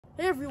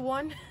Hey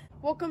everyone,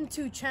 welcome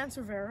to Chance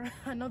Rivera,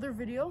 another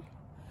video.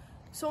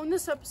 So in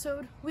this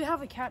episode, we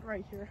have a cat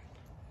right here.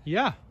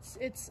 Yeah.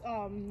 It's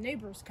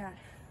neighbor's cat.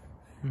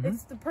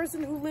 It's the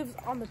person who lives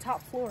on the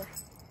top floor.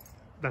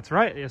 That's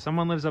right. Yeah,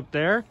 someone lives up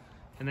there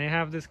and they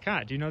have this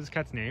cat. Do you know this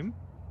cat's name?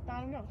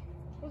 I don't know.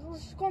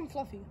 Let's just call him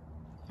Fluffy.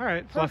 All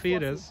right, Fluffy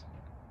it is.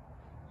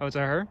 Oh, it's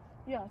a her?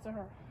 Yeah, it's a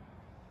her.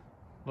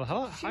 Well,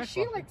 hello. Hi, She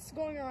Fluffy. likes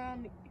going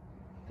around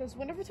because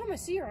whenever time I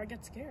see her, I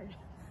get scared.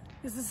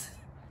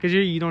 Because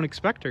you don't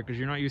expect her because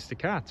you're not used to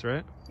cats,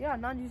 right? yeah,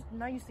 not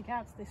used to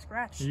cats. They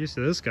scratch. You're used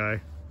to this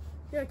guy.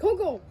 Yeah,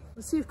 Coco.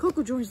 Let's see if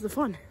Coco joins the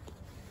fun.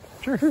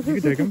 Sure, you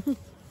can take him.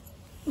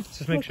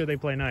 Just make sure they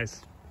play nice.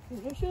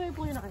 Make sure they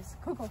play nice.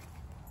 Coco.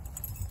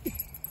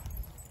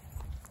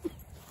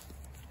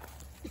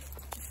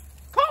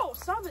 Coco,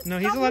 stop it. No,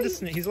 Stop he's allowed to it.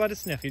 sniff. He's allowed to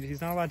sniff.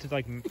 He's not allowed to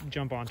like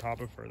jump on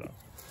top of her though.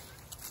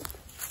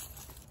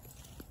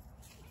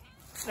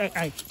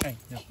 Hey,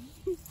 no,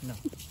 no.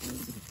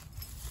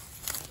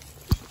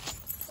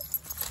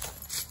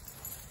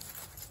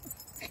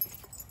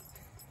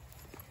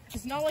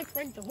 It's not like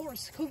Frank the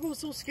horse. Coco was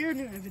so scared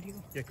in that video.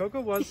 Yeah,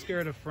 Coco was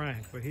scared of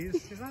Frank, but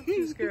he's not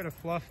too scared of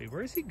Fluffy.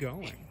 Where is he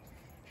going?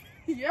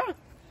 Yeah.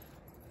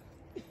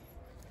 This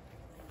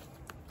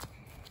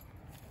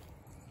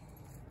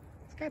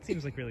cat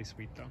seems like really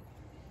sweet though.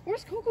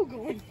 Where's Coco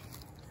going?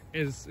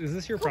 Is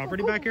this your Coco,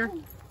 property Coco, back here?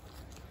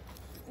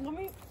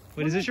 Coco.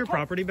 Wait, is this your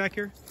property back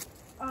here?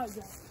 Yeah.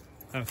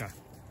 Okay.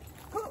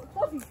 Coco,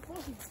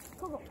 Fluffy,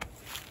 Coco.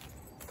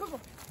 Coco.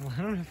 Well,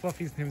 I don't know if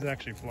Fluffy's name's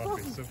actually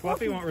Fluffy, so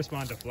Fluffy won't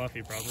respond to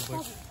Fluffy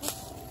probably.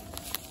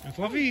 And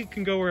Fluffy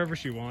can go wherever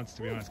she wants,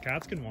 to be honest.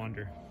 Cats can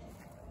wander.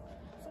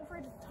 I'm so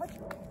afraid to touch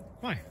her.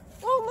 Why?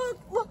 Oh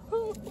look!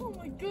 Oh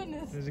my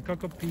goodness! There's a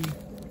Coco pee.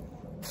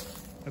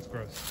 That's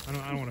gross. I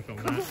don't want to film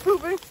Coco's that.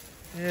 pooping.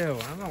 Ew,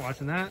 I'm not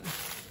watching that.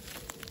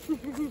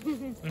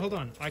 Wait, hold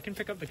on. I can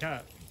pick up the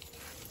cat.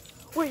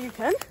 Wait, you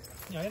can?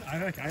 Yeah, I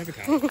have a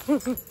cat.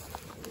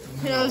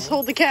 Yeah, let's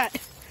hold the cat.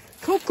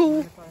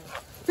 Coco.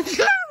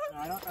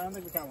 I don't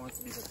think the cat wants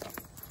to be picked up.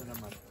 So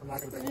never mind. I'm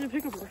not gonna I need to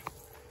pick up her.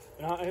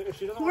 If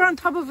she doesn't We're on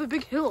top of a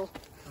big hill.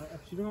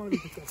 if she doesn't want to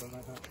be picked up, I'm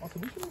not gonna. Also,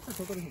 we should make sure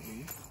Coco doesn't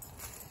leave.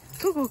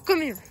 Coco,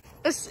 come here.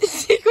 Let's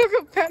see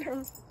Coco pet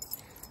her.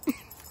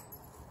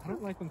 I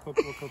don't like when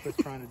Coco's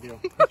trying to do.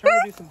 He's trying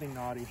to do something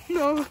naughty,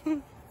 No.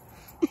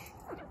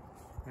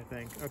 I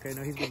think. Okay,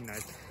 no, he's being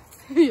nice.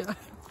 Yeah,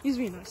 he's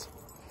being nice.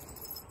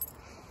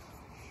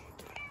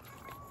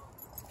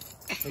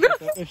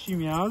 If she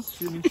meows,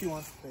 she means she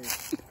wants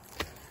space.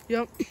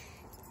 Yep.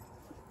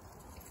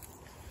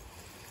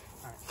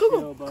 Alright, Coco,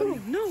 chill, buddy. Coco,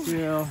 no.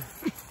 Chill.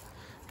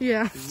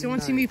 Yeah. Do you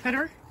want to see me pet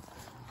her?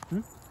 Hmm?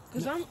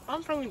 Cause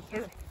I'm friendly with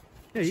her.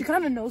 Yeah, She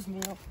kind of knows me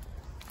though.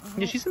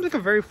 yeah, she seems like a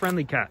very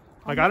friendly cat.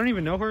 Like, I don't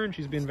even know her, and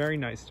she's been very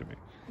nice to me.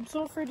 I'm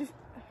so afraid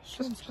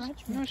she'll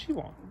scratch me. No, she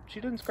won't. She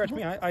didn't scratch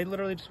me. I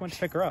literally just went to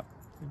pick her up.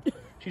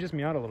 She just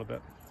meowed a little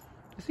bit.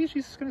 See,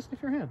 she's just gonna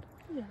sniff your hand.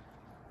 Yeah.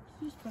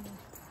 She's friendly.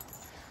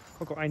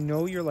 Coco, I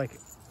know you're like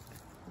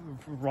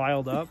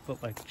riled up,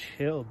 but like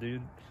chill,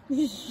 dude.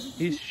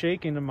 He's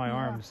shaking in my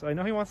arms. I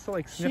know he wants to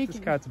like sniff this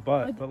Shaking. cat's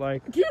butt, but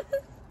like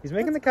he's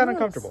making the cat gross.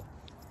 uncomfortable.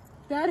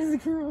 That is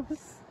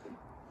gross.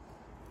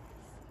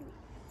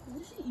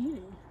 What is she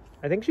eating?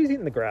 I think she's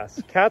eating the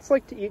grass. Cats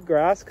like to eat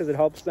grass because it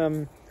helps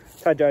them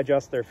to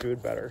digest their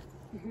food better.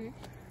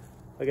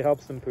 Like it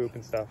helps them poop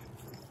and stuff.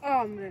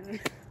 Oh man.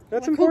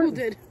 That's Like important.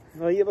 Coco did.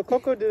 Well, yeah, but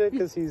Coco did it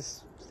because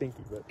he's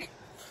stinky,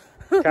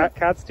 but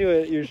cats do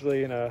it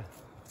usually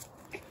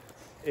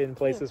in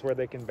places where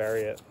they can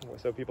bury it,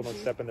 so people don't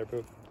step in their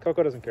poop.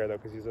 Coco doesn't care though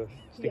because he's a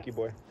stinky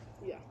boy.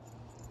 Yeah.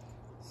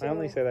 I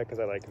only say that because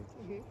I like him.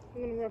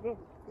 I'm gonna wrap up.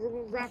 We're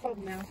gonna wrap up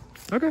now.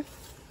 Okay.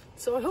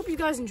 So I hope you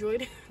guys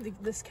enjoyed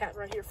this cat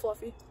right here,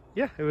 Fluffy.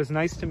 Yeah, it was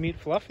nice to meet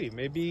Fluffy.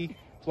 Maybe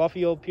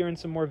Fluffy will appear in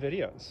some more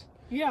videos.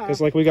 Yeah.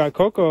 Because like we got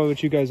Coco,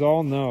 which you guys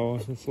all know,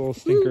 this little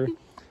stinker.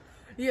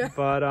 Yeah.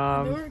 But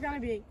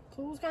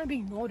Coco's gonna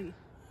be naughty.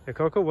 yeah,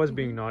 Coco was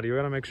being naughty. We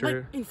gotta make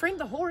sure. Like in Frank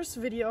the horse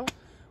video,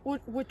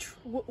 which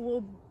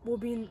will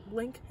be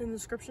link in the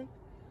description.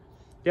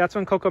 Yeah, that's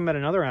when Coco met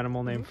another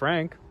animal named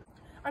Frank.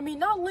 I mean,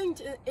 not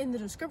linked in the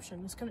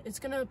description. It's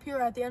gonna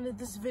appear at the end of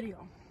this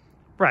video.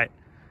 Right.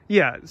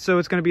 Yeah, so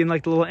it's gonna be in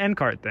like the little end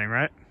card thing,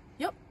 right?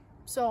 Yep.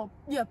 So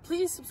yeah,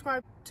 please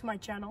subscribe to my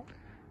channel.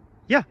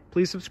 Yeah,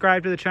 please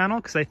subscribe to the channel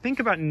because I think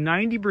about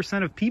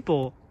 90% of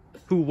people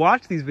who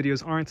watch these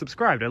videos aren't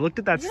subscribed. I looked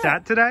at that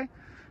stat today.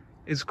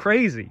 It's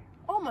crazy.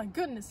 Oh my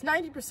goodness,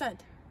 90%.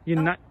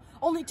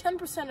 Only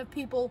 10% of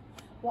people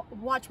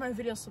watch my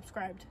videos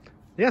subscribed.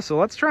 Yeah, so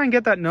let's try and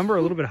get that number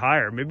a little bit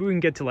higher. Maybe we can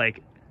get to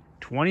like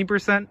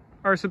 20%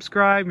 are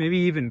subscribed, maybe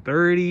even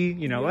 30.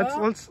 You know,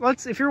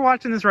 let's if you're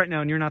watching this right now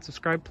and you're not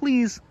subscribed,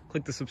 please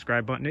click the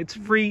subscribe button. It's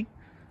free.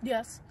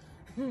 Yes.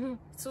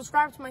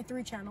 Subscribe to my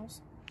 3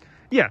 channels.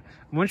 Yeah,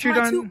 once you're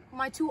done,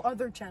 my 2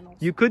 other channels.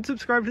 you could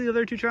subscribe to the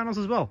other 2 channels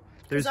as well.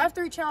 Because I have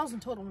 3 channels in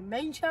total: my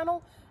main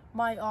channel,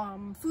 my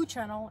food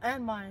channel,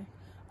 and my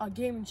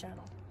gaming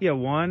channel. Yeah,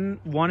 one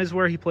is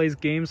where he plays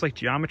games like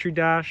Geometry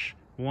Dash.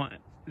 One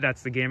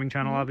That's the gaming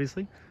channel,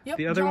 obviously. Yep,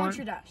 The other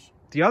Geometry Dash.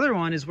 The other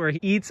one is where he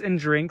eats and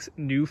drinks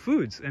new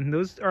foods, and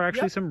those are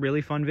actually some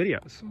really fun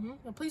videos.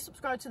 And please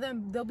subscribe to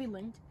them; they'll be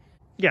linked.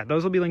 Yeah,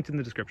 those will be linked in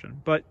the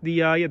description. But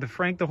the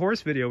Frank the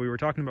Horse video we were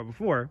talking about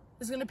before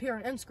is going to appear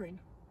on end screen.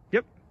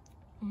 Yep.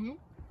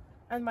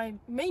 And my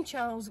main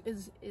channel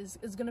is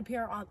going to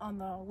appear on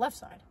the left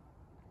side.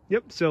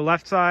 Yep. So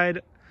left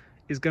side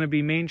is going to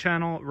be main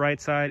channel.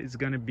 Right side is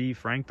going to be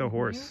Frank the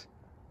Horse.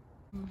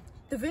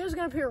 The video is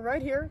going to appear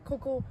right here.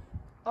 Coco,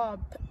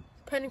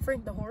 Penning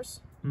Frank the Horse.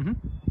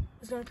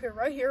 It's going to appear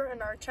right here,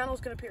 and our channel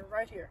is going to appear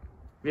right here.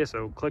 Yeah.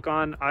 So click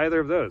on either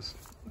of those,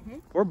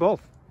 or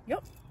both.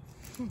 Yep.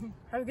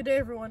 Have a good day,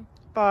 everyone.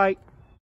 Bye.